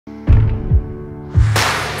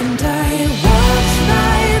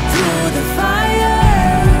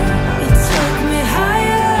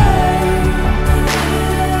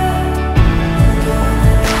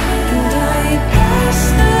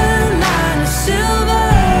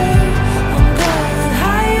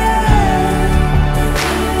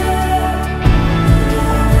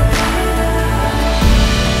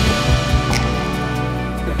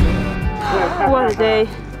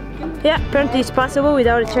Apparently it's possible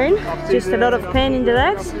without a chain, just a lot of pain in the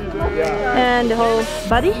legs and the whole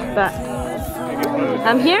body, but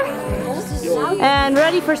I'm here and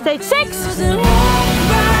ready for stage 6!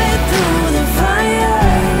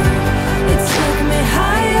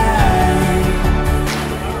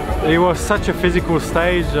 It was such a physical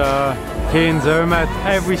stage here in Zermatt.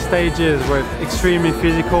 Every stages were extremely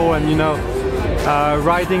physical, and you know,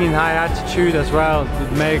 riding in high altitude as well,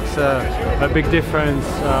 it makes a big difference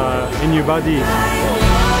in your body.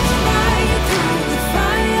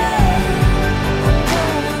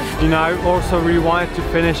 You know, I also really wanted to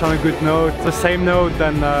finish on a good note, the same note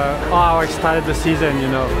than how I started the season, you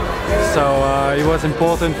know. So it was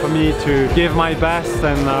important for me to give my best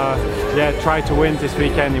and yeah, try to win this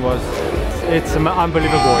weekend. It's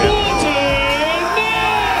unbelievable, yeah.